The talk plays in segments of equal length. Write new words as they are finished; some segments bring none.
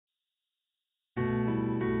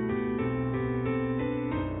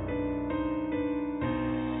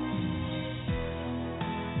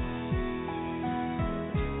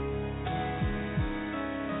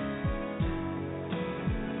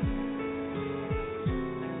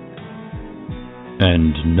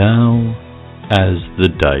And now, as the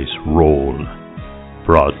dice roll,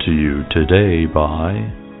 brought to you today by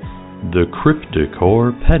the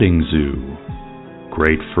Crypticor Petting Zoo.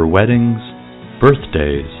 Great for weddings,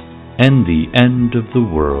 birthdays, and the end of the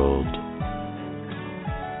world.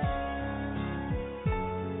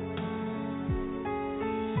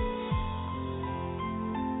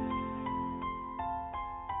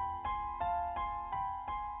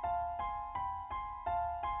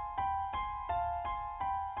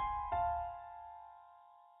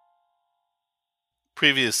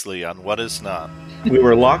 Previously on What Is Not. We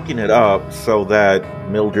were locking it up so that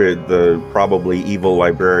Mildred, the probably evil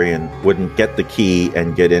librarian, wouldn't get the key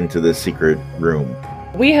and get into the secret room.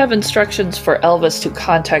 We have instructions for Elvis to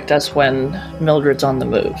contact us when Mildred's on the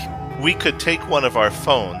move. We could take one of our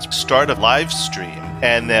phones, start a live stream,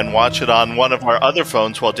 and then watch it on one of our other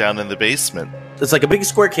phones while down in the basement. It's like a big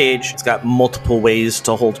square cage. It's got multiple ways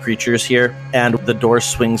to hold creatures here, and the door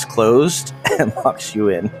swings closed and locks you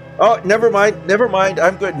in. Oh, never mind.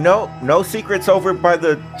 I'm good. No secrets over by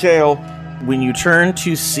the jail. When you turn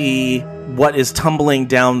to see what is tumbling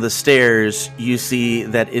down the stairs, you see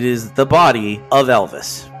that it is the body of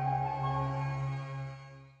Elvis.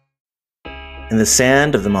 In the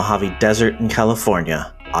sand of the Mojave Desert in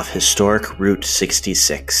California, off historic Route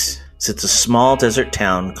 66, sits a small desert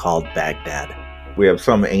town called Baghdad. We have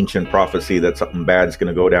some ancient prophecy that something bad's going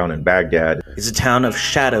to go down in Baghdad. It's a town of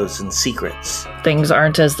shadows and secrets. Things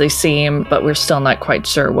aren't as they seem, but we're still not quite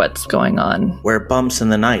sure what's going on. Where bumps in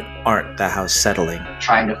the night aren't the house settling.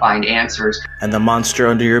 Trying to find answers. And the monster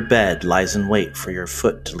under your bed lies in wait for your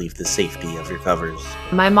foot to leave the safety of your covers.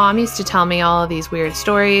 My mom used to tell me all of these weird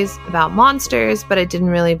stories about monsters, but I didn't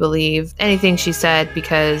really believe anything she said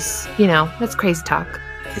because, that's crazy talk.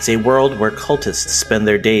 It's a world where cultists spend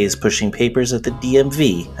their days pushing papers at the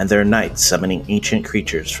DMV and their nights summoning ancient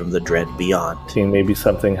creatures from the dread beyond. Maybe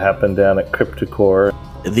something happened down at Crypticor.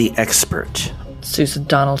 The expert. Susan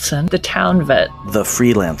Donaldson, the town vet. The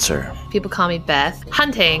freelancer. People call me Beth.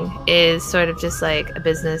 Hunting is sort of just like a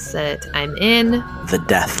business that I'm in. The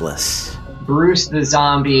deathless. Bruce the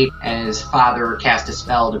zombie and his father cast a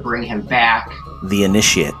spell to bring him back. The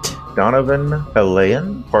initiate. Donovan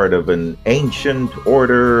Pelayan, part of an ancient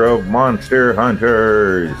order of monster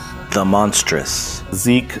hunters. The monstrous.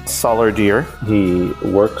 Zeke Solardier. He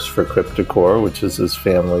works for Crypticor, which is his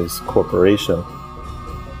family's corporation.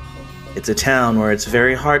 It's a town where it's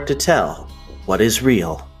very hard to tell what is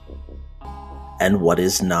real and what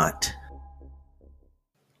is not.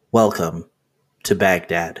 Welcome to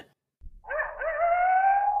Baghdad.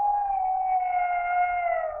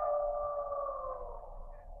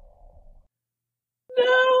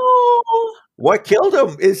 What killed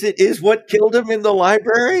him? Is what killed him in the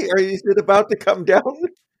library? Or is it about to come down?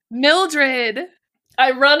 Mildred!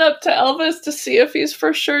 I run up to Elvis to see if he's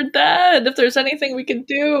for sure dead, if there's anything we can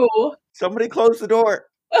do. Somebody close the door.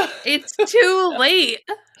 It's too late.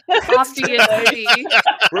 Obviously.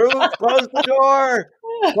 Bruce, close the door.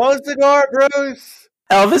 Close the door, Bruce.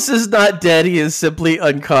 Elvis is not dead. He is simply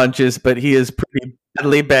unconscious, but he is pretty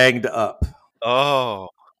badly banged up. Oh.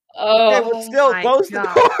 Okay, but still, close the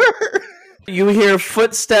door. You hear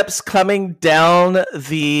footsteps coming down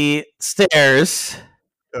the stairs.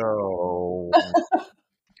 Oh.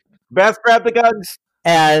 Beth, grab the guns.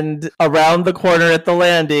 And around the corner at the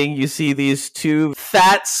landing, you see these two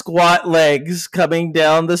fat, squat legs coming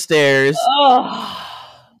down the stairs. Oh.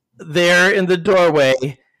 There in the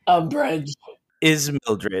doorway Umbridge is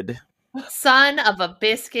Mildred. Son of a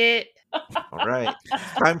biscuit. All right.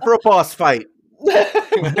 Time for a boss fight.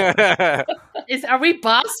 Are we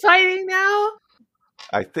boss fighting now?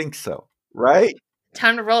 I think so. Right?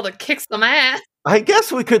 Time to roll to kick some ass. I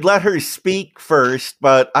guess we could let her speak first,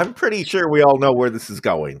 but I'm pretty sure we all know where this is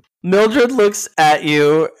going. Mildred looks at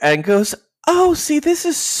you and goes, "Oh, see, this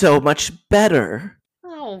is so much better.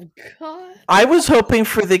 Oh, God. I was hoping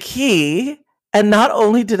for the key, and not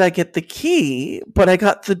only did I get the key, but I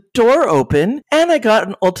got the door open, and I got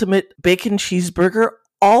an ultimate bacon cheeseburger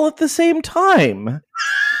all at the same time."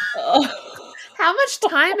 How much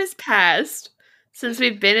time has passed since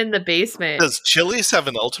we've been in the basement? Does Chili's have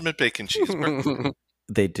an ultimate bacon cheeseburger?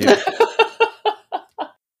 They do.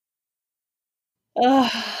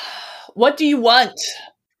 What do you want?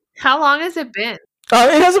 How long has it been?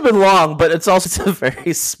 It hasn't been long, but it's also a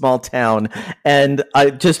very small town. And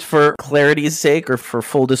just for clarity's sake, or for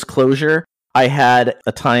full disclosure, I had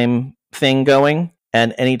a time thing going.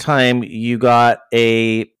 And anytime you got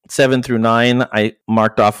a 7 through 9, I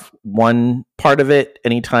marked off one part of it.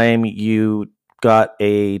 Anytime you got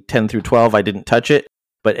a 10 through 12, I didn't touch it.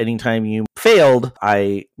 But anytime you failed,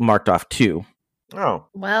 I marked off 2. Oh.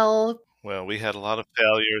 Well, Well, we had a lot of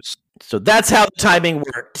failures. So that's how the timing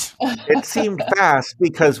worked. It seemed fast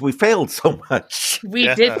because we failed so much. We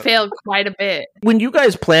Yeah. did fail quite a bit. When you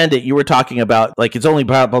guys planned it, you were talking about like it's only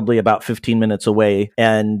probably about 15 minutes away,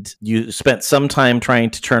 and you spent some time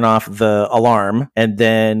trying to turn off the alarm, and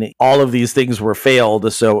then all of these things were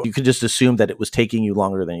failed. So you could just assume that it was taking you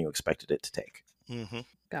longer than you expected it to take. Mm-hmm.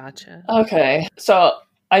 Gotcha. Okay, so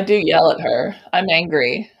I do yell at her. I'm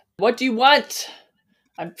angry. What do you want?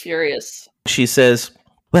 I'm furious. She says,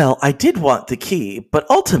 well, I did want the key, but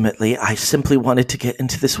ultimately I simply wanted to get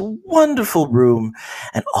into this wonderful room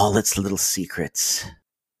and all its little secrets.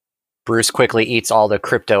 Bruce quickly eats all the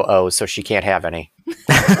crypto O's so she can't have any.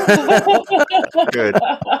 Good. Good.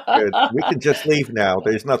 We can just leave now.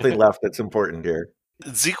 There's nothing left that's important here.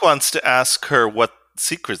 Zeke wants to ask her what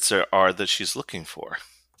secrets there are that she's looking for.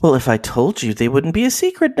 Well, if I told you, they wouldn't be a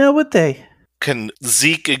secret now, would they? Can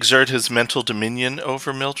Zeke exert his mental dominion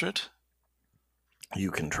over Mildred?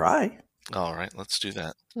 You can try. All right, let's do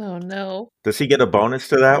that. Oh, no. Does he get a bonus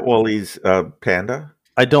to that while he's Panda?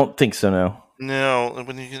 I don't think so, no. No,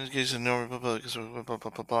 when you get no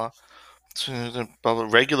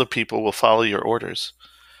regular people will follow your orders.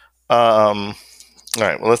 All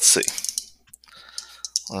right, well, let's see.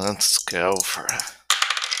 Let's go for.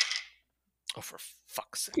 Oh, for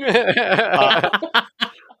fuck's sake!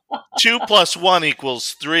 2 + 1 =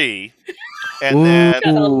 3, and then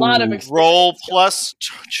Got a lot of experience. roll plus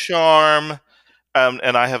charm,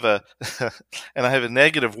 and I have a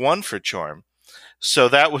 -1 for charm, so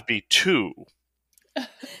that would be 2.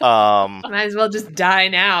 Might as well just die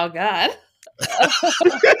now, God.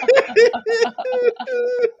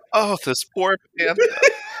 Oh, this poor panda.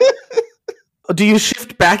 Do you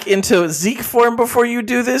shift back into Zeke form before you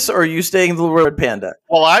do this, or are you staying the red panda?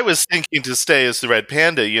 Well, I was thinking to stay as the red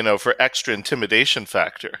panda, for extra intimidation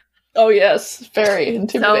factor. Oh, yes. Very So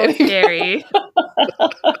intimidating. scary.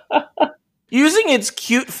 Using its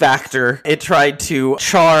cute factor, it tried to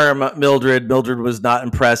charm Mildred. Mildred was not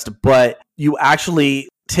impressed, but you actually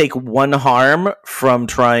take 1 harm from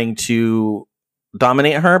trying to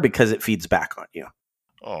dominate her because it feeds back on you.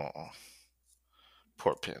 Oh,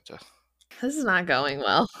 poor panda. This is not going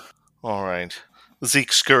well. All right.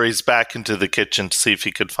 Zeke scurries back into the kitchen to see if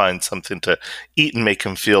he could find something to eat and make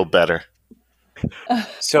him feel better.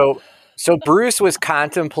 So Bruce was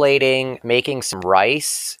contemplating making some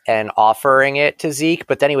rice and offering it to Zeke,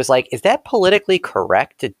 but then he was like, is that politically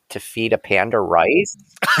correct to feed a panda rice?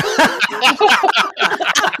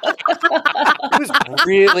 He was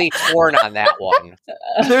really torn on that one.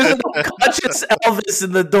 There's an unconscious Elvis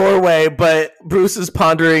in the doorway, but Bruce is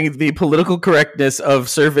pondering the political correctness of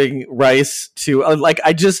serving rice to,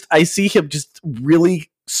 I see him just really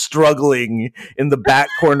struggling in the back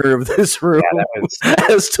corner of this room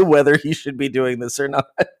as to whether he should be doing this or not.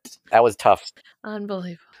 That was tough.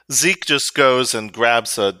 Unbelievable. Zeke just goes and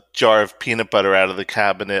grabs a jar of peanut butter out of the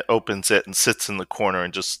cabinet, opens it, and sits in the corner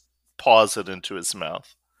and just paws it into his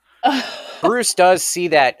mouth. Bruce does see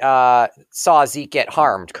that, saw Zeke get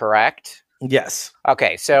harmed, correct? Yes.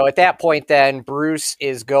 Okay, so at that point then, Bruce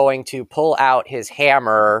is going to pull out his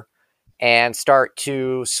hammer and start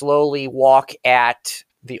to slowly walk at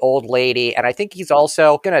the old lady, and I think he's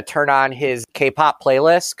also going to turn on his K-pop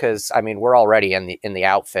playlist, because, we're already in the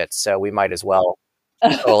outfits, so we might as well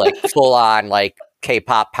go, full on,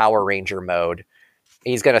 K-pop Power Ranger mode.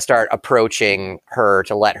 He's going to start approaching her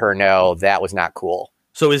to let her know that was not cool.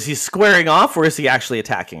 So is he squaring off, or is he actually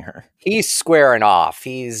attacking her? He's squaring off.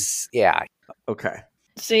 Okay.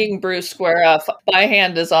 Seeing Bruce square off, my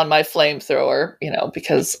hand is on my flamethrower,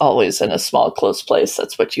 because always in a small, close place,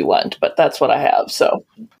 that's what you want. But that's what I have, so.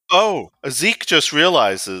 Oh, Zeke just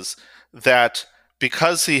realizes that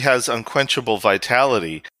because he has unquenchable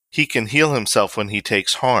vitality, he can heal himself when he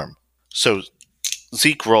takes harm. So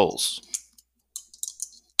Zeke rolls.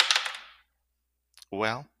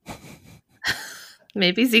 Well.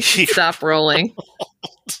 Maybe Zeke should stop rolling.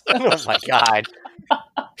 Oh my God.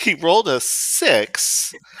 He rolled a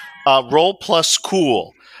 6. Roll plus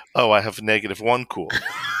cool. Oh, I have -1 cool.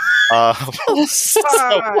 So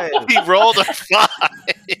he rolled a 5.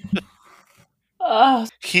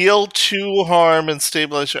 Heal 2 harm and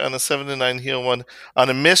stabilize on a 7 to 9. Heal 1. On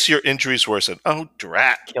a miss, your injuries worsen. Oh,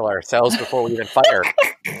 drat. Kill ourselves before we even fire.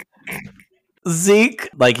 Zeke,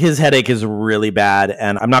 his headache is really bad,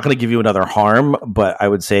 and I'm not going to give you another harm, but I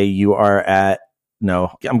would say you are at...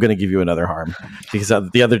 No, I'm going to give you another harm, because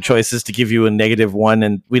the other choice is to give you a -1,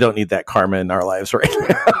 and we don't need that karma in our lives right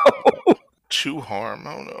now. 2 harm.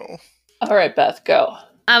 Oh, no. All right, Beth, go.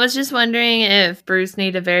 I was just wondering if Bruce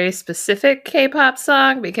need a very specific K-pop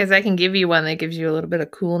song, because I can give you one that gives you a little bit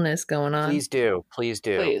of coolness going on. Please do. Please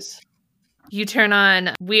do. Please. You turn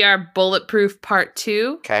on We Are Bulletproof Part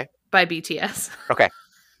 2 Okay. by BTS. Okay.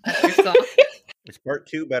 That's your song. Is part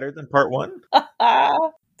 2 better than part 1?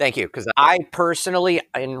 Thank you, because I personally,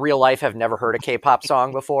 in real life, have never heard a K-pop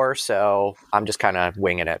song before, so I'm just kind of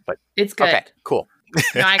winging it. But It's good. okay, cool.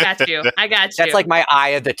 No, I got you. That's like my Eye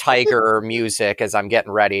of the Tiger music as I'm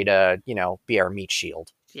getting ready to, be our meat shield.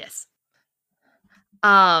 Yes.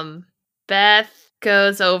 Beth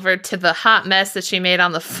goes over to the hot mess that she made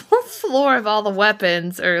on the floor of all the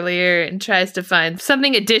weapons earlier and tries to find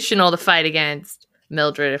something additional to fight against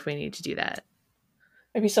Mildred if we need to do that.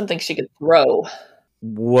 Maybe something she could throw.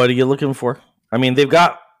 What are you looking for? I mean, they've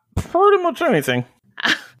got pretty much anything.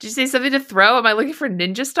 Did you say something to throw? Am I looking for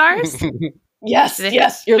ninja stars? Yes,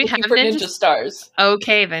 yes. You're we looking have for ninja stars.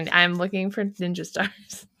 Okay, then I'm looking for ninja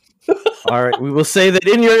stars. All right, we will say that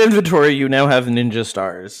in your inventory, you now have ninja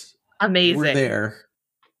stars. Amazing. We're there.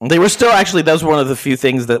 They were still actually. That was one of the few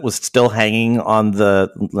things that was still hanging on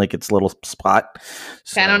its little spot.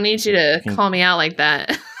 So, I don't need you to call me out like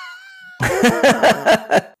that.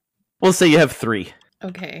 We'll say you have 3.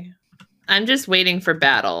 Okay. I'm just waiting for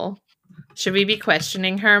battle. Should we be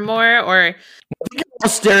questioning her more, or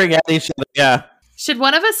staring at each other? Yeah. should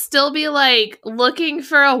one of us still be looking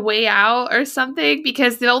for a way out or something?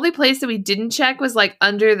 Because the only place that we didn't check was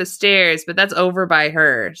under the stairs, but that's over by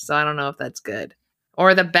her, so I don't know if that's good.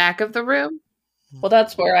 Or the back of the room. Well,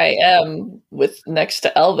 that's where I am next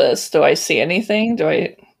to Elvis. Do I see anything? Do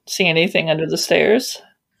I see anything under the stairs?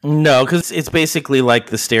 No, because it's basically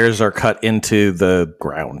like the stairs are cut into the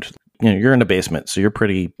ground. You're in a basement, so you're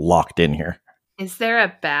pretty locked in here. Is there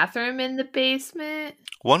a bathroom in the basement?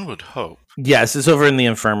 One would hope. Yes, it's over in the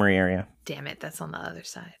infirmary area. Damn it, that's on the other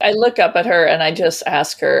side. I look up at her and I just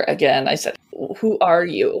ask her again. I said, "Who are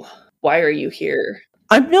you? Why are you here?"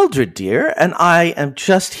 I'm Mildred, dear, and I am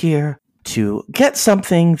just here to get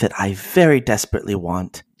something that I very desperately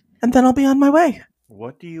want, and then I'll be on my way.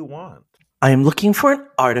 What do you want? I am looking for an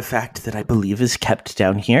artifact that I believe is kept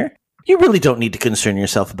down here. You really don't need to concern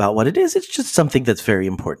yourself about what it is. It's just something that's very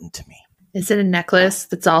important to me. Is it a necklace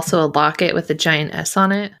that's also a locket with a giant S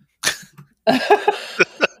on it?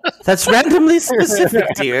 That's randomly specific,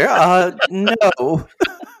 dear. No.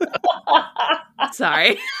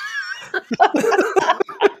 Sorry.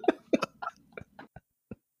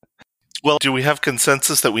 Well, do we have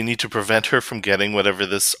consensus that we need to prevent her from getting whatever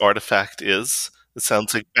this artifact is? It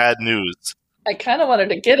sounds like bad news. I kind of wanted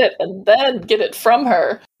to get it and then get it from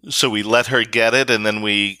her. So we let her get it and then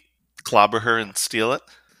we clobber her and steal it?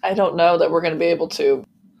 I don't know that we're going to be able to.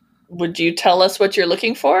 Would you tell us what you're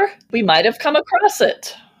looking for? We might have come across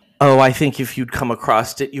it. Oh, I think if you'd come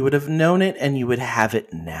across it, you would have known it and you would have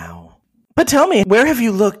it now. But tell me, where have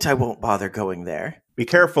you looked? I won't bother going there. Be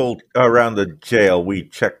careful around the jail. We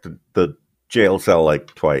checked the jail cell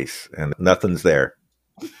twice, and nothing's there.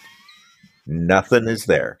 Nothing is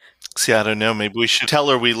there. See, I don't know. Maybe we should tell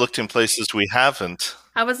her we looked in places we haven't.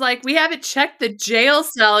 I was like, we haven't checked the jail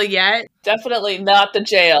cell yet. Definitely not the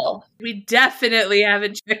jail. We definitely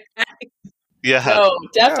haven't checked that. Yeah. No,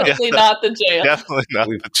 definitely not the jail. Definitely not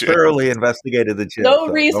We've the jail. thoroughly investigated the jail. No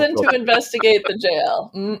cell. reason Don't to investigate the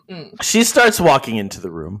jail. Mm-mm. She starts walking into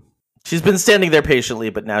the room. She's been standing there patiently,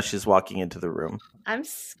 but now she's walking into the room. I'm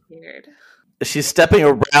scared. She's stepping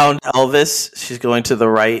around Elvis. She's going to the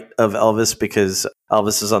right of Elvis because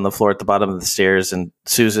Elvis is on the floor at the bottom of the stairs and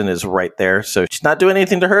Susan is right there. So she's not doing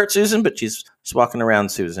anything to hurt Susan, but she's walking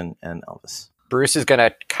around Susan and Elvis. Bruce is going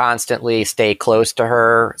to constantly stay close to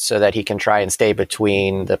her so that he can try and stay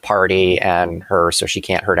between the party and her so she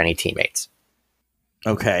can't hurt any teammates.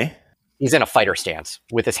 Okay. He's in a fighter stance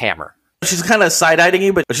with his hammer. She's kind of side-eyeing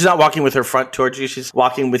you, but she's not walking with her front towards you. She's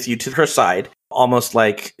walking with you to her side, almost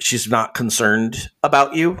like she's not concerned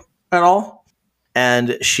about you at all.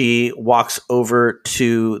 And she walks over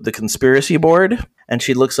to the conspiracy board, and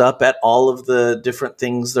she looks up at all of the different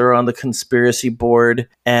things that are on the conspiracy board,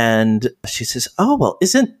 and she says, "Oh, well,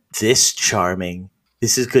 isn't this charming?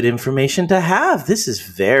 This is good information to have. This is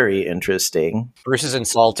very interesting." Bruce is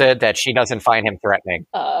insulted that she doesn't find him threatening.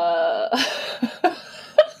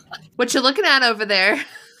 What you looking at over there?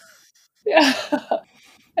 Yeah.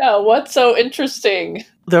 Yeah, what's so interesting?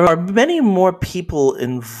 There are many more people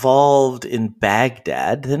involved in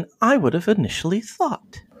Baghdad than I would have initially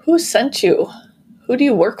thought. Who sent you? Who do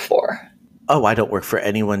you work for? Oh, I don't work for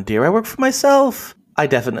anyone, dear. I work for myself. I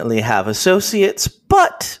definitely have associates,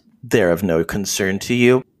 but they're of no concern to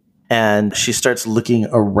you. And she starts looking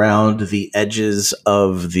around the edges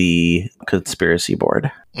of the conspiracy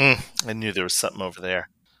board. I knew there was something over there.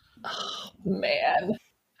 Oh, man.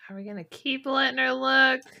 Are we going to keep letting her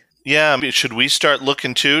look? Yeah, should we start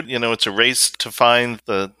looking too? It's a race to find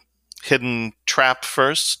the hidden trap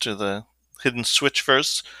first, or the hidden switch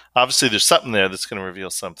first? Obviously, there's something there that's going to reveal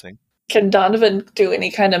something. Can Donovan do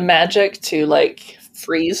any kind of magic to, like,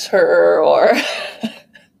 freeze her, or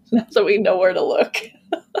now that we know where to look?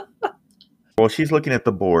 Well, she's looking at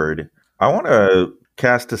the board. I want to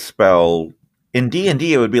cast a spell. In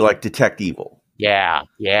D&D, it would be like Detect Evil. Yeah,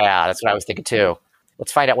 that's what I was thinking too.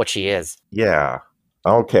 Let's find out what she is. Yeah.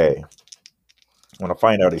 Okay. I want to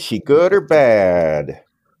find out, is she good or bad?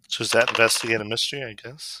 So is that investigate a mystery, I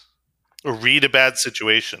guess? Or read a bad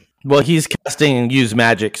situation? Well, he's casting use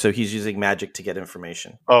magic, so he's using magic to get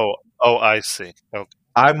information. Oh, I see. Okay.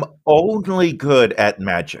 I'm only good at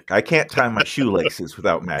magic. I can't tie my shoelaces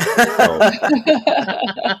without magic. So.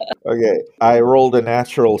 Okay. I rolled a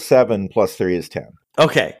natural 7 plus 3 is 10.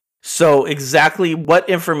 Okay. So exactly what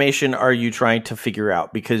information are you trying to figure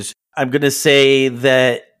out? Because I'm going to say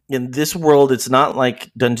that in this world, it's not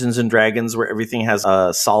like Dungeons and Dragons where everything has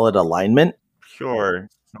a solid alignment. Sure.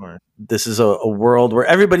 This is a world where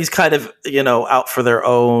everybody's kind of, out for their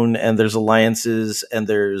own, and there's alliances and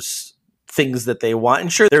there's things that they want.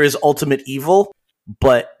 And sure, there is ultimate evil,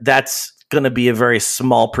 but that's going to be a very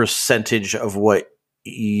small percentage of what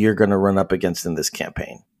you're going to run up against in this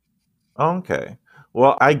campaign. Okay.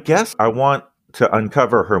 Well, I guess I want to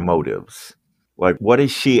uncover her motives. Like, what is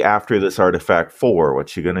she after this artifact for?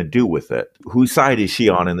 What's she going to do with it? Whose side is she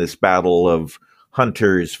on in this battle of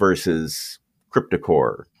hunters versus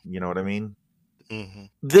Cryptocore? You know what I mean? Mm-hmm.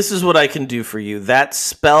 This is what I can do for you. That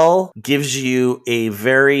spell gives you a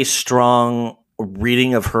very strong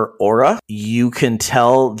reading of her aura. You can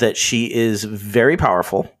tell that she is very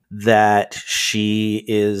powerful, that she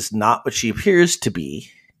is not what she appears to be.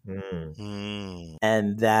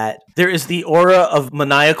 And that there is the aura of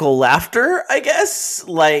maniacal laughter, I guess,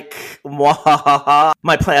 like mwahaha,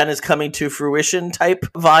 my plan is coming to fruition type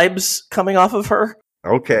vibes coming off of her.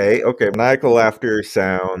 Okay. Maniacal laughter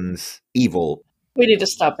sounds evil. We need to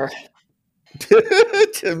stop her.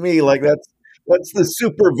 To me, like that's the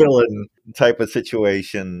supervillain type of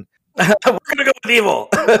situation. We're gonna go with evil.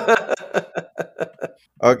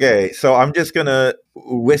 Okay, so I'm just gonna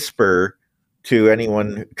whisper to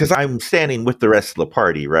anyone, because I'm standing with the rest of the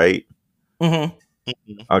party, right? Mm-hmm.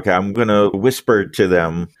 Okay, I'm going to whisper to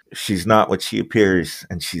them, she's not what she appears,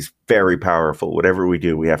 and she's very powerful. Whatever we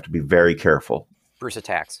do, we have to be very careful. Bruce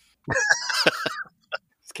attacks.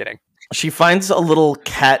 Just kidding. She finds a little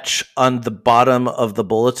catch on the bottom of the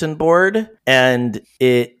bulletin board, and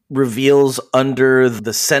it reveals under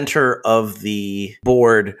the center of the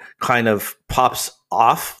board kind of pops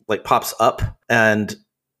up, and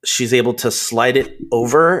she's able to slide it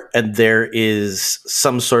over, and there is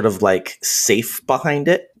some sort of like safe behind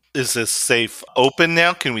it. Is this safe open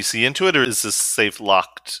now? Can we see into it, or is this safe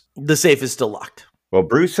locked? The safe is still locked. Well,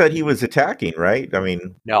 Bruce said he was attacking, right? I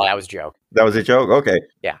mean... No, that was a joke. That was a joke? Okay.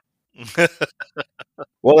 Yeah.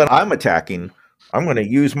 Well, then I'm attacking. I'm going to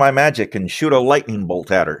use my magic and shoot a lightning bolt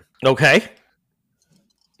at her. Okay.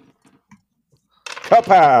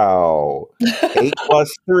 Kapow! 8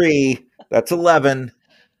 plus 3. That's 11.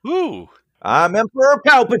 Ooh. I'm Emperor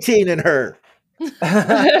Palpatine in her.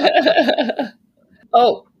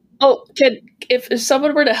 If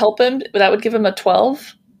someone were to help him, that would give him a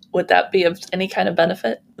 12? Would that be of any kind of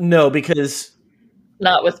benefit? No, because...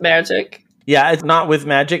 Not with magic. Yeah, it's not with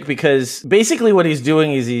magic, because basically what he's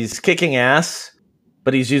doing is he's kicking ass,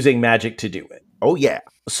 but he's using magic to do it. Oh, yeah.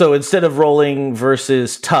 So instead of rolling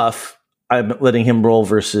versus tough, I'm letting him roll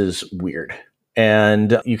versus weird.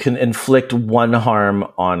 And you can inflict 1 harm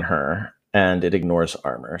on her, and it ignores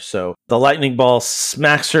armor. So the lightning ball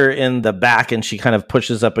smacks her in the back, and she kind of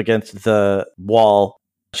pushes up against the wall.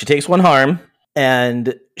 She takes 1 harm,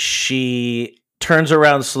 and she turns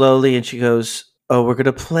around slowly, and she goes, "Oh, we're going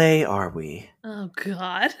to play, are we?" Oh,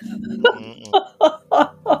 God.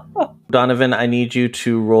 Donovan, I need you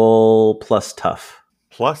to roll plus tough.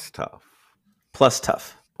 Plus tough? Plus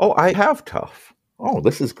tough. Oh, I have tough. Oh,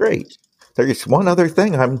 this is great. There's one other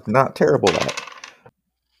thing I'm not terrible at.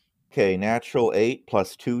 Okay, natural 8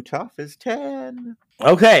 plus 2 tough is 10.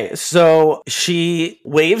 Okay, so she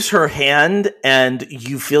waves her hand, and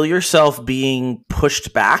you feel yourself being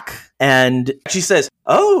pushed back. And she says,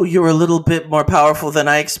 "Oh, you're a little bit more powerful than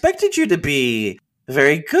I expected you to be.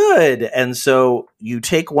 Very good." And so you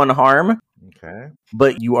take 1 harm. Okay.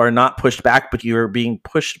 But you are not pushed back, but you are being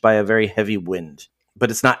pushed by a very heavy wind. But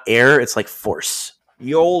it's not air, it's like force.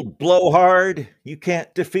 You old blowhard, you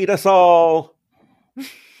can't defeat us all.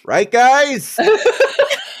 Right, guys?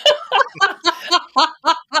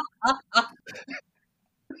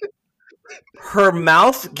 Her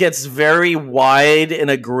mouth gets very wide in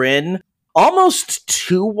a grin, almost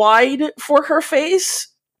too wide for her face.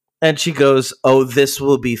 And she goes, "Oh, this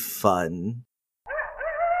will be fun."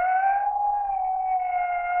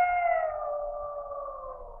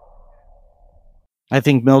 I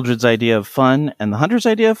think Mildred's idea of fun and the hunter's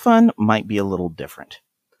idea of fun might be a little different.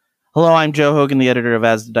 Hello, I'm Joe Hogan, the editor of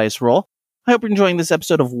As the Dice Roll. I hope you're enjoying this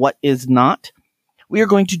episode of What Is Not. We are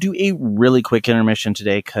going to do a really quick intermission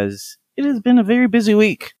today because it has been a very busy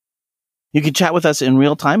week. You can chat with us in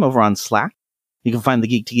real time over on Slack. You can find the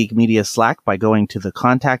Geek to Geek Media Slack by going to the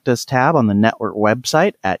Contact Us tab on the network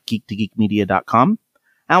website at geektogeekmedia.com.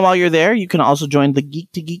 And while you're there, you can also join the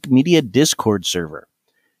Geek to Geek Media Discord server.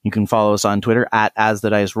 You can follow us on Twitter at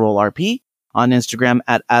AsTheDiceRollRP, on Instagram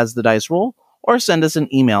at AsTheDiceRoll, or send us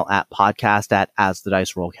an email at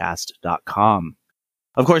podcast@AsTheDiceRollcast.com.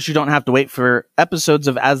 Of course, you don't have to wait for episodes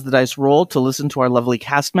of As the Dice Roll to listen to our lovely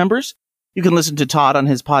cast members. You can listen to Todd on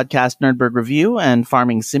his podcast Nerdberg Review and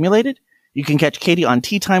Farming Simulated. You can catch Katie on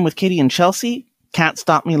Tea Time with Katie and Chelsea, Can't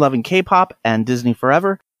Stop Me Loving K-Pop, and Disney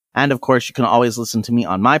Forever. And of course, you can always listen to me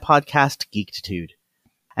on my podcast, Geektitude.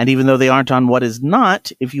 And even though they aren't on What Is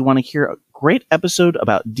Not, if you want to hear a great episode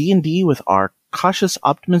about D&D with our Cautious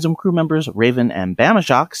Optimism crew members Raven and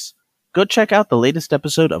Bamashocks, go check out the latest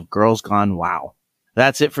episode of Girls Gone WoW.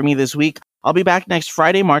 That's it for me this week. I'll be back next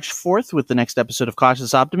Friday, March 4th with the next episode of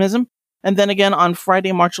Cautious Optimism, and then again on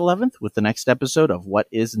Friday, March 11th with the next episode of What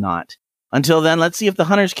Is Not. Until then, let's see if the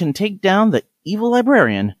hunters can take down the evil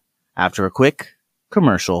librarian after a quick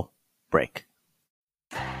commercial break.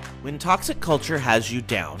 When toxic culture has you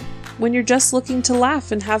down, when you're just looking to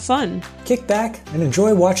laugh and have fun, kick back and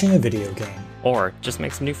enjoy watching a video game, or just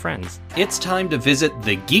make some new friends, it's time to visit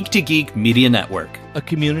the Geek to Geek Media Network, a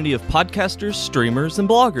community of podcasters, streamers, and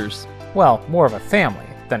bloggers. Well, more of a family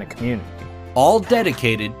than a community. All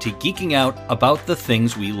dedicated to geeking out about the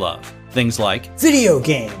things we love. Things like video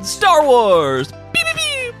games, Star Wars,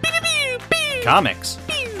 comics,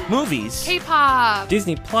 movies, K-pop,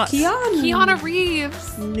 Disney Plus, Keanu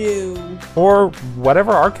Reeves, new, or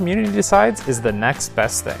whatever our community decides is the next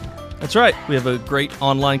best thing. That's right. We have a great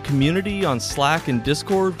online community on Slack and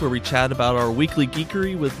Discord where we chat about our weekly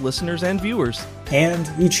geekery with listeners and viewers.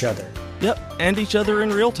 And each other. Yep, and each other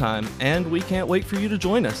in real time. And we can't wait for you to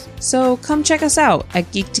join us. So come check us out at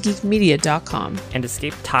geektogeekmedia.com. And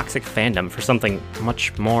escape toxic fandom for something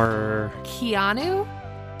much more... Keanu?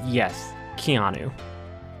 Yes, Keanu.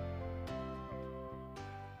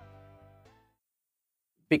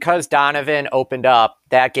 Because Donovan opened up,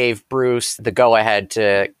 that gave Bruce the go-ahead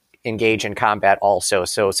to engage in combat also.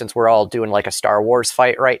 So since we're all doing like a Star Wars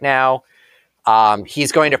fight right now,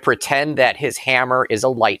 he's going to pretend that his hammer is a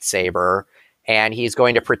lightsaber, and he's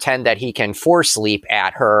going to pretend that he can force leap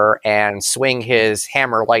at her and swing his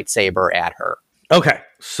hammer lightsaber at her. Okay,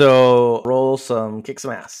 so roll kick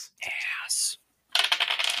some ass. Yes.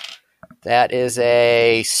 That is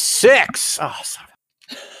a 6. Oh, son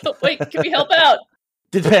of... Wait, can we help out?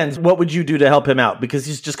 Depends. What would you do to help him out? Because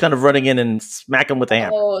he's just kind of running in and smack him with a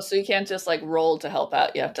hammer. Oh, so you can't just like roll to help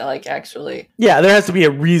out. You have to like actually. Yeah, there has to be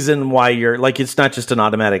a reason why you're like, it's not just an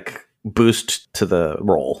automatic boost to the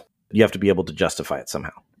roll. You have to be able to justify it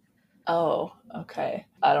somehow. Oh, okay.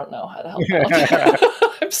 I don't know how to help out.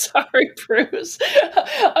 I'm sorry, Bruce.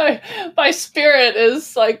 My spirit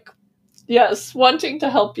is like, yes, wanting to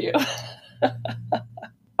help you.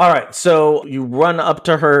 All right, so you run up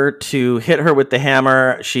to her to hit her with the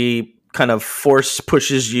hammer. She kind of force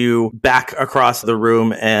pushes you back across the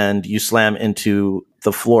room, and you slam into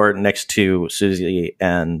the floor next to Susie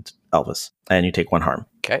and Elvis, and you take 1 harm.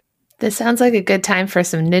 Okay. This sounds like a good time for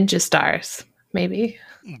some ninja stars, maybe.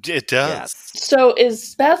 It does. Yes. So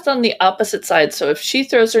is Beth on the opposite side? So if she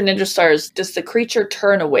throws her ninja stars, does the creature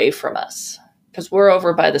turn away from us? Because we're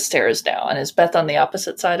over by the stairs now, and is Beth on the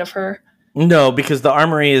opposite side of her? No, because the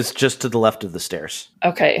armory is just to the left of the stairs.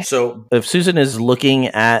 Okay. So if Susan is looking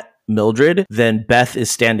at Mildred, then Beth is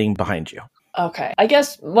standing behind you. Okay. I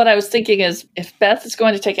guess what I was thinking is if Beth is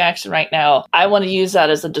going to take action right now, I want to use that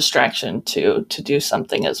as a distraction to do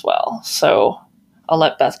something as well. So I'll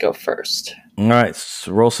let Beth go first. All right.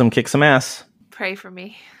 So roll kick some ass. Pray for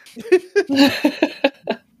me.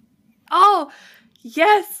 Oh,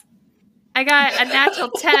 yes. I got a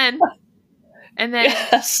natural 10. And then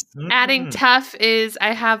adding tough is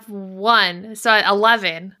I have 1, so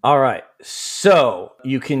 11. All right. So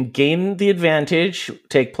you can gain the advantage,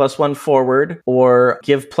 take +1 forward, or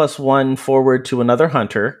give +1 forward to another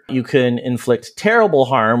hunter. You can inflict terrible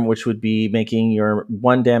harm, which would be making your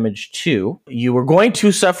 1 damage 2. You are going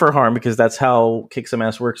to suffer harm because that's how Kick Some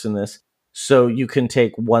Ass works in this. So you can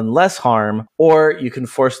take 1 less harm, or you can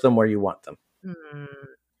force them where you want them.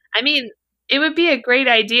 I mean, it would be a great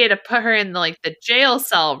idea to put her in the jail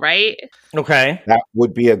cell, right? Okay. That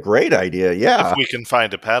would be a great idea, yeah. If we can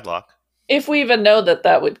find a padlock. If we even know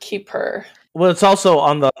that would keep her. Well, it's also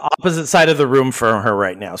on the opposite side of the room for her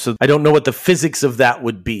right now. So I don't know what the physics of that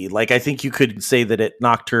would be. Like, I think you could say that it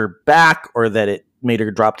knocked her back or that it made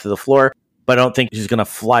her drop to the floor, but I don't think she's going to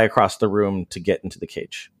fly across the room to get into the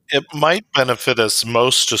cage. It might benefit us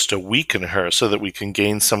most just to weaken her so that we can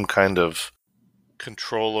gain some kind of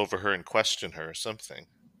control over her and question her or something.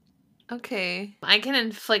 Okay. I can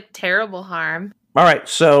inflict terrible harm. All right,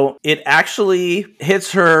 so it actually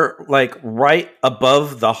hits her right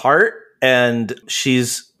above the heart, and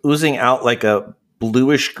she's oozing out like a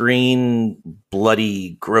bluish green,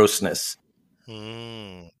 bloody grossness.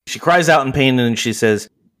 She cries out in pain and she says,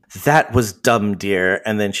 "That was dumb, dear."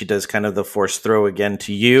 And then she does kind of the force throw again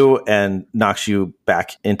to you and knocks you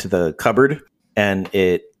back into the cupboard, and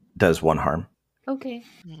it does 1 harm. Okay.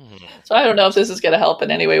 So I don't know if this is going to help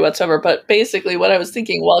in any way whatsoever, but basically what I was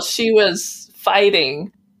thinking while she was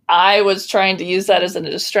fighting, I was trying to use that as a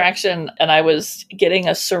distraction, and I was getting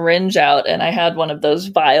a syringe out, and I had one of those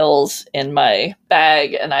vials in my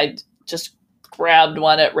bag, and I just grabbed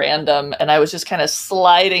one at random, and I was just kind of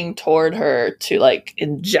sliding toward her to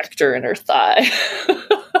inject her in her thigh.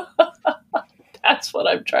 That's what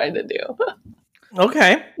I'm trying to do.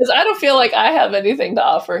 Okay. Because I don't feel like I have anything to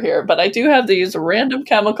offer here, but I do have these random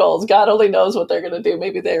chemicals. God only knows what they're going to do.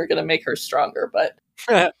 Maybe they're going to make her stronger, but...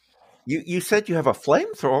 You said you have a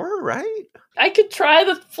flamethrower, right? I could try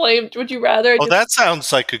the flame. Would you rather? Oh, that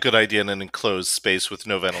sounds like a good idea in an enclosed space with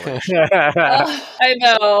no ventilation. I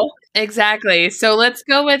know. Exactly. So let's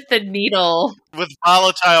go with the needle. With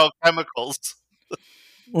volatile chemicals.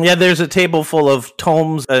 Yeah, there's a table full of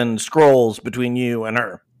tomes and scrolls between you and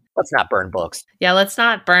her. Let's not burn books. Yeah, let's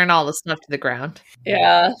not burn all the stuff to the ground.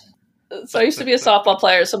 Yeah. So I used to be a softball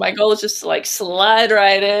player, so my goal was just to slide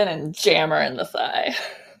right in and jam her in the thigh.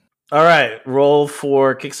 All right, roll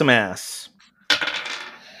for kick some ass.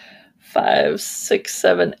 5, 6,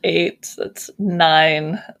 7, 8. That's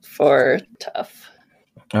 9 for tough.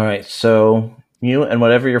 All right, so you and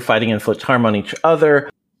whatever you're fighting inflict harm on each other.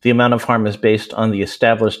 The amount of harm is based on the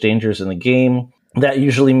established dangers in the game. That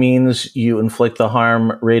usually means you inflict the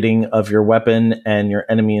harm rating of your weapon, and your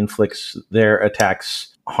enemy inflicts their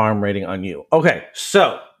attack's harm rating on you. Okay,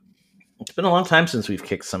 so it's been a long time since we've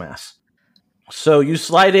kicked some ass. So you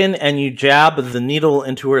slide in and you jab the needle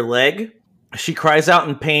into her leg. She cries out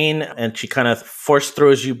in pain, and she kind of force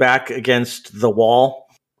throws you back against the wall,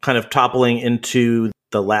 kind of toppling into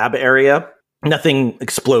the lab area. Nothing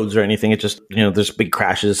explodes or anything. It just, there's big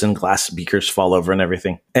crashes and glass beakers fall over and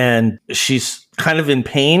everything. And she's kind of in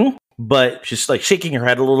pain, but she's shaking her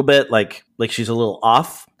head a little bit, like she's a little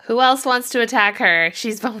off. Who else wants to attack her?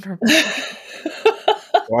 She's vulnerable.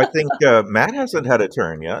 Well, I think Matt hasn't had a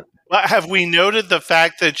turn yet. Well, have we noted the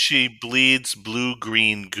fact that she bleeds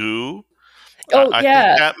blue-green goo? Oh, I yeah.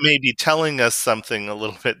 think that may be telling us something a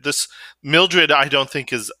little bit. This Mildred, I don't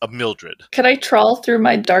think, is a Mildred. Could I trawl through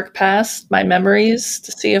my dark past, my memories,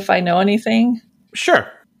 to see if I know anything? Sure.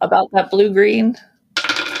 About that blue-green?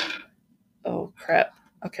 Oh, crap.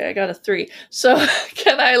 Okay, I got a 3. So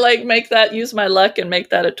can I use my luck and make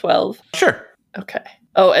that a 12? Sure. Okay.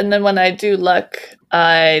 Oh, and then when I do luck,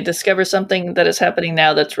 I discover something that is happening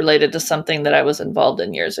now that's related to something that I was involved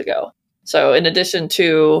in years ago. So in addition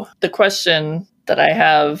to the question that I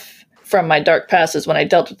have from my dark past is when I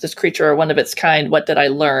dealt with this creature or one of its kind, what did I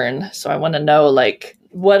learn? So I want to know,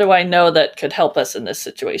 what do I know that could help us in this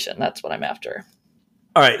situation? That's what I'm after.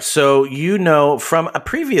 All right, so from a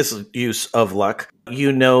previous use of luck,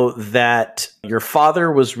 that your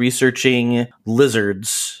father was researching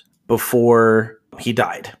lizards before he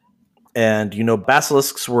died. And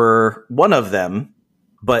basilisks were one of them,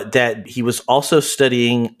 but that he was also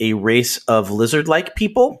studying a race of lizard-like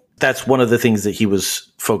people. That's one of the things that he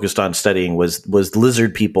was focused on studying was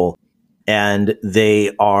lizard people. And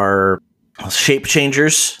they are shape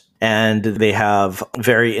changers, and they have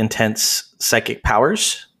very intense psychic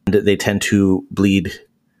powers. And they tend to bleed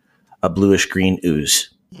a bluish-green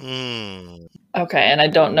ooze. Okay, and I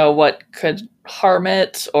don't know what could harm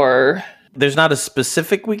it or... There's not a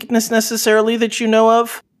specific weakness necessarily that you know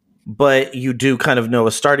of, but you do kind of know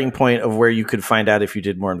a starting point of where you could find out if you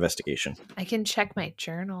did more investigation. I can check my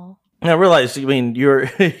journal. Now, realize, you're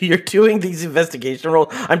doing these investigation rolls.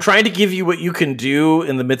 I'm trying to give you what you can do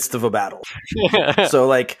in the midst of a battle.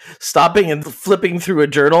 So, stopping and flipping through a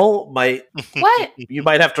journal might... What? You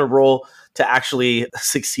might have to roll to actually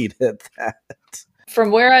succeed at that.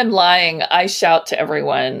 From where I'm lying, I shout to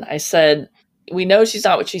everyone. I said, We know she's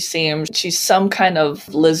not what she seems. She's some kind of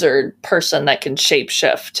lizard person that can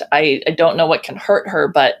shapeshift. I don't know what can hurt her,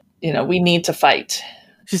 but, we need to fight.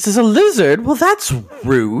 She says, a lizard? Well, that's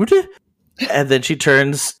rude. And then she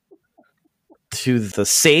turns to the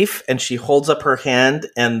safe and she holds up her hand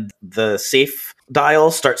and the safe dial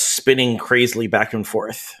starts spinning crazily back and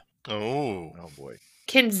forth. Oh boy.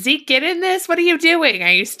 Can Zeke get in this? What are you doing?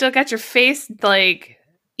 Are you still got your face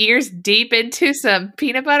ears deep into some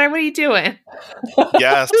peanut butter? What are you doing?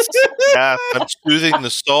 Yes. I'm soothing the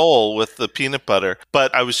soul with the peanut butter.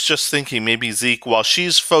 But I was just thinking maybe Zeke, while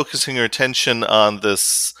she's focusing her attention on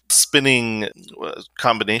this spinning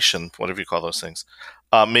combination, whatever you call those things,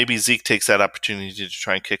 maybe Zeke takes that opportunity to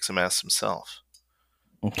try and kick some ass himself.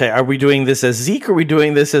 Okay, are we doing this as Zeke or are we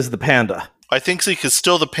doing this as the panda? I think Zeke is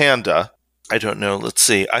still the panda. I don't know. Let's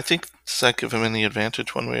see. I think, does that give him any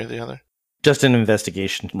advantage one way or the other? Just an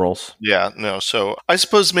investigation rolls. Yeah, no. So I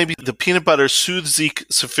suppose maybe the peanut butter soothes Zeke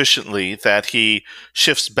sufficiently that he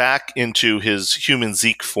shifts back into his human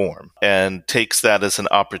Zeke form and takes that as an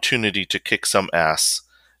opportunity to kick some ass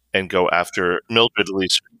and go after Mildred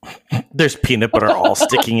Leeser. There's peanut butter all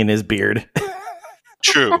sticking in his beard.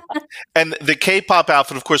 True. And the K-pop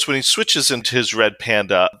outfit, of course, when he switches into his red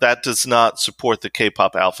panda, that does not support the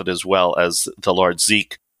K-pop outfit as well as the large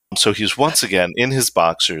Zeke. So he's once again in his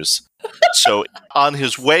boxers. So on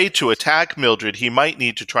his way to attack Mildred, he might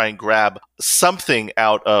need to try and grab something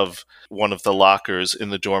out of one of the lockers in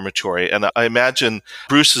the dormitory. And I imagine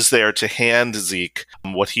Bruce is there to hand Zeke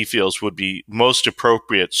what he feels would be most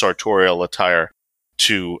appropriate sartorial attire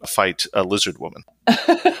to fight a lizard woman.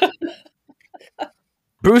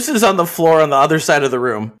 Bruce is on the floor on the other side of the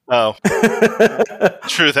room. Oh,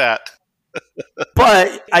 true that.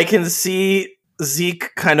 But I can see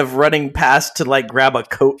Zeke kind of running past to grab a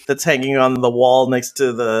coat that's hanging on the wall next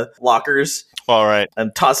to the lockers. All right.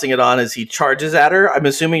 And tossing it on as he charges at her. I'm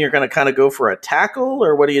assuming you're going to kind of go for a tackle,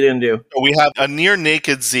 or what are you going to do? We have a near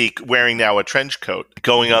naked Zeke wearing now a trench coat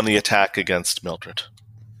going on the attack against Mildred.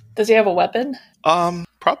 Does he have a weapon?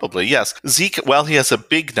 Probably, yes. Zeke, he has a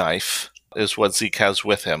big knife, is what Zeke has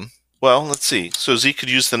with him. Well, let's see. So Zeke could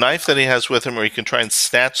use the knife that he has with him, or he can try and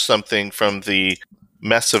snatch something from the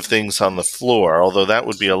mess of things on the floor, although that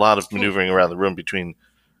would be a lot of maneuvering around the room between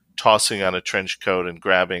tossing on a trench coat and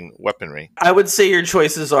grabbing weaponry. I would say your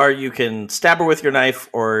choices are you can stab her with your knife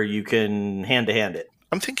or you can hand-to-hand it.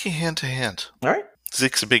 I'm thinking hand-to-hand. All right.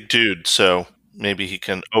 Zeke's a big dude, so maybe he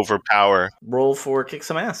can overpower. Roll for kick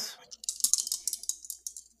some ass.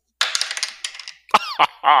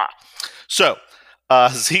 So,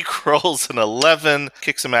 Zeke rolls an 11.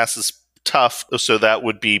 Kick some ass is tough, so that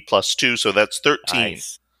would be +2, so that's 13.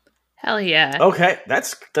 Nice. Hell yeah. Okay,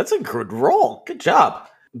 that's a good roll. Good job.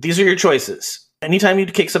 These are your choices. Anytime you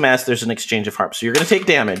kick some ass, there's an exchange of harm. So you're going to take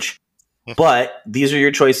damage, but these are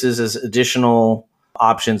your choices as additional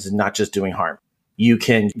options and not just doing harm. You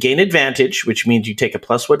can gain advantage, which means you take a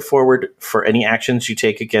 +1 forward for any actions you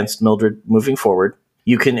take against Mildred moving forward.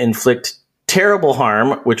 You can inflict terrible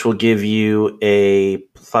harm, which will give you a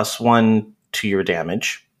 +1 to your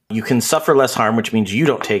damage. You can suffer less harm, which means you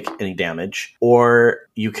don't take any damage, or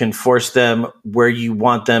you can force them where you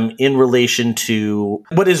want them in relation to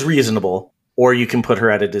what is reasonable, or you can put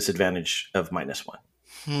her at a disadvantage of -1.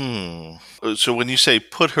 So when you say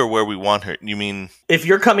put her where we want her, you mean? If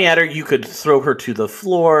you're coming at her, you could throw her to the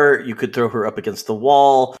floor, you could throw her up against the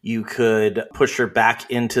wall, you could push her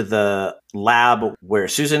back into the lab where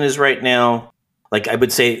Susan is right now. I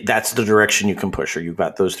would say that's the direction you can push her. You've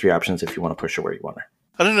got those 3 options if you want to push her where you want her.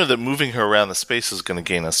 I don't know that moving her around the space is going to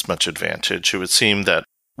gain us much advantage. It would seem that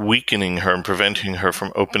weakening her and preventing her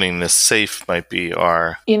from opening this safe might be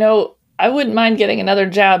our... I wouldn't mind getting another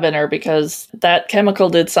jab in her because that chemical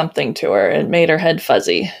did something to her. It made her head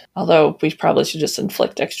fuzzy. Although we probably should just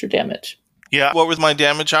inflict extra damage. Yeah. What were my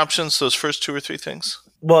damage options, those first 2 or 3 things?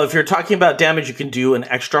 Well, if you're talking about damage, you can do an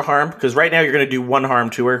extra harm, because right now you're going to do 1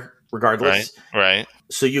 harm to her regardless. Right.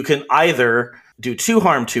 So you can either do 2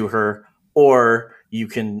 harm to her, or you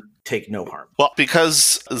can take no harm. Well,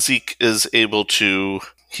 because Zeke is able to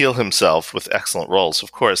heal himself with excellent rolls,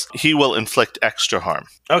 of course, he will inflict extra harm.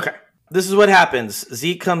 Okay. This is what happens.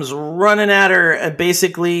 Zeke comes running at her, and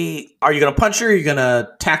basically, are you going to punch her? Are you going to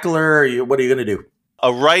tackle her? What are you going to do?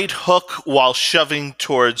 A right hook while shoving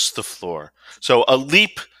towards the floor. So a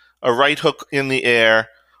leap, a right hook in the air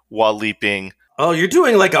while leaping. Oh, you're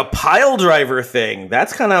doing like a pile driver thing.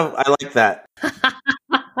 That's I like that.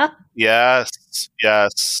 Yes.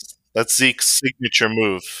 That's Zeke's signature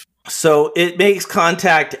move. So it makes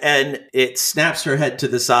contact and it snaps her head to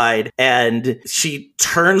the side, and she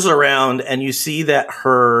turns around and you see that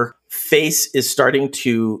her face is starting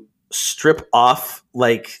to strip off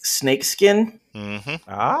like snake skin. Mm-hmm.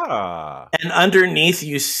 Ah. And underneath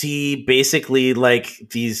you see basically like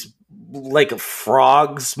these, like a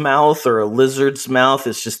frog's mouth or a lizard's mouth.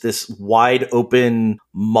 It's just this wide open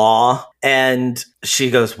maw. And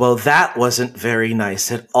she goes, well, that wasn't very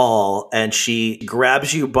nice at all. And she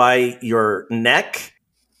grabs you by your neck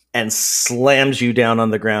and slams you down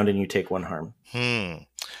on the ground, and you take 1 harm.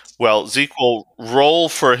 Well, Zeke will roll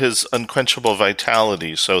for his unquenchable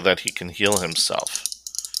vitality so that he can heal himself.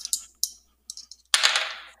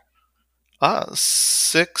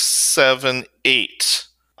 6, 7, 8.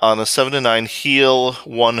 On a 7 to 9, heal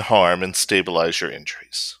 1 harm and stabilize your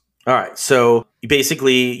injuries. All right. So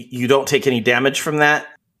basically, you don't take any damage from that.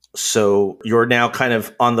 So you're now kind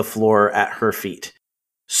of on the floor at her feet.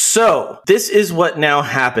 So this is what now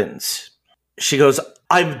happens. She goes,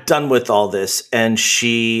 I'm done with all this. And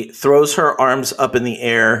she throws her arms up in the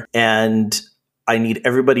air, and I need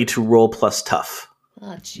everybody to roll plus tough.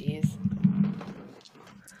 Oh, jeez.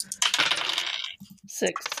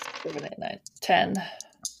 6, 7, 8, 9, 10.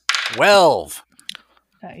 12.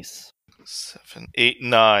 Nice. 7, 8,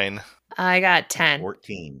 9. I got 10.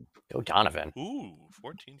 14. Go Donovan. Ooh,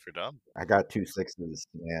 14 for Dom. I got 2 6s,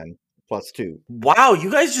 man. Plus 2. Wow,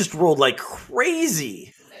 you guys just rolled like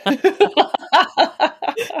crazy.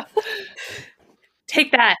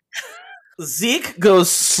 Take that. Zeke goes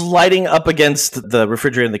sliding up against the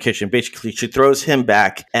refrigerator in the kitchen. Basically, she throws him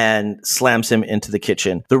back and slams him into the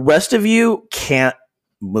kitchen. The rest of you can't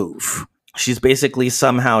move. She's basically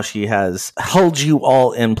somehow she has held you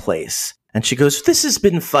all in place. And she goes, this has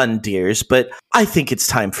been fun, dears, but I think it's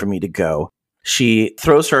time for me to go. She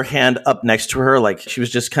throws her hand up next to her like she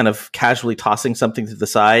was just kind of casually tossing something to the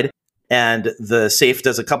side. And the safe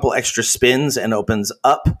does a couple extra spins and opens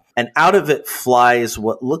up. And out of it flies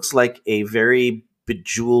what looks like a very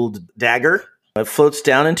bejeweled dagger. It floats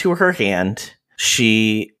down into her hand.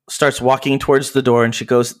 She starts walking towards the door and she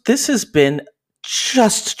goes, this has been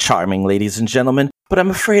just charming, ladies and gentlemen, but I'm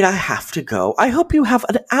afraid I have to go. I hope you have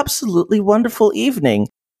an absolutely wonderful evening.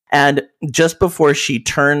 And just before she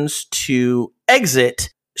turns to exit,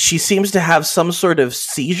 she seems to have some sort of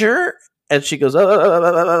seizure. And she goes,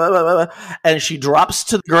 and she drops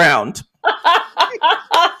to the ground.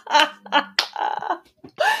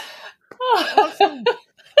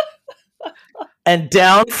 And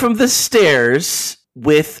down from the stairs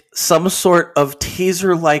with some sort of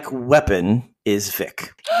taser-like weapon is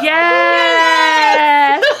Vic.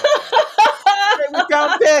 Yes! We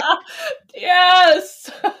got Vic!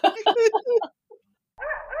 Yes!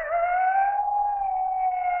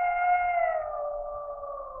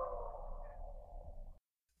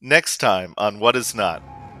 Next time on What Is Not.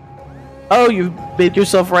 Oh, you made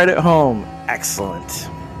yourself right at home. Excellent.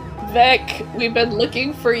 Vic, we've been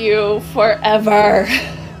looking for you forever.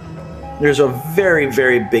 There's a very,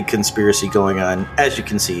 very big conspiracy going on, as you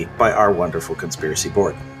can see by our wonderful conspiracy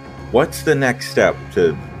board. What's the next step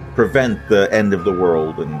to prevent the end of the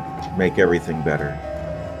world and make everything better?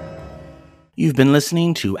 You've been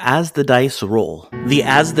listening to As the Dice Roll. The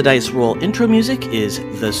As the Dice Roll intro music is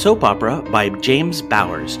The Soap Opera by James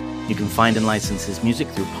Bowers. You can find and license his music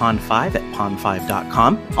through Pond5 at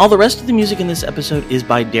pond5.com. All the rest of the music in this episode is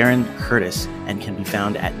by Darren Curtis and can be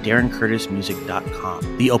found at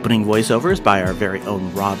darrencurtismusic.com. The opening voiceover is by our very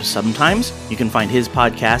own Rob Sometimes. You can find his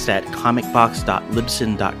podcast at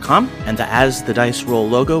comicbox.libsyn.com. And the As the Dice Roll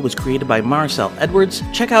logo was created by Marcel Edwards.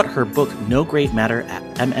 Check out her book No Great Matter at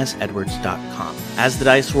msedwards.com. As the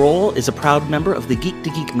Dice Roll is a proud member of the Geek to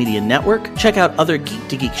Geek Media Network. Check out other Geek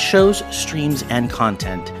to Geek shows, streams, and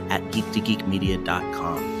content at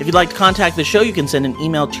geektogeekmedia.com. If you'd like to contact the show, you can send an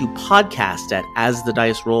email to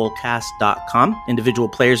podcast@asthedicerollcast.com. Individual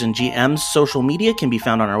players and GMs' social media can be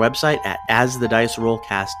found on our website at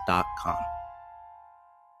asthedicerollcast.com.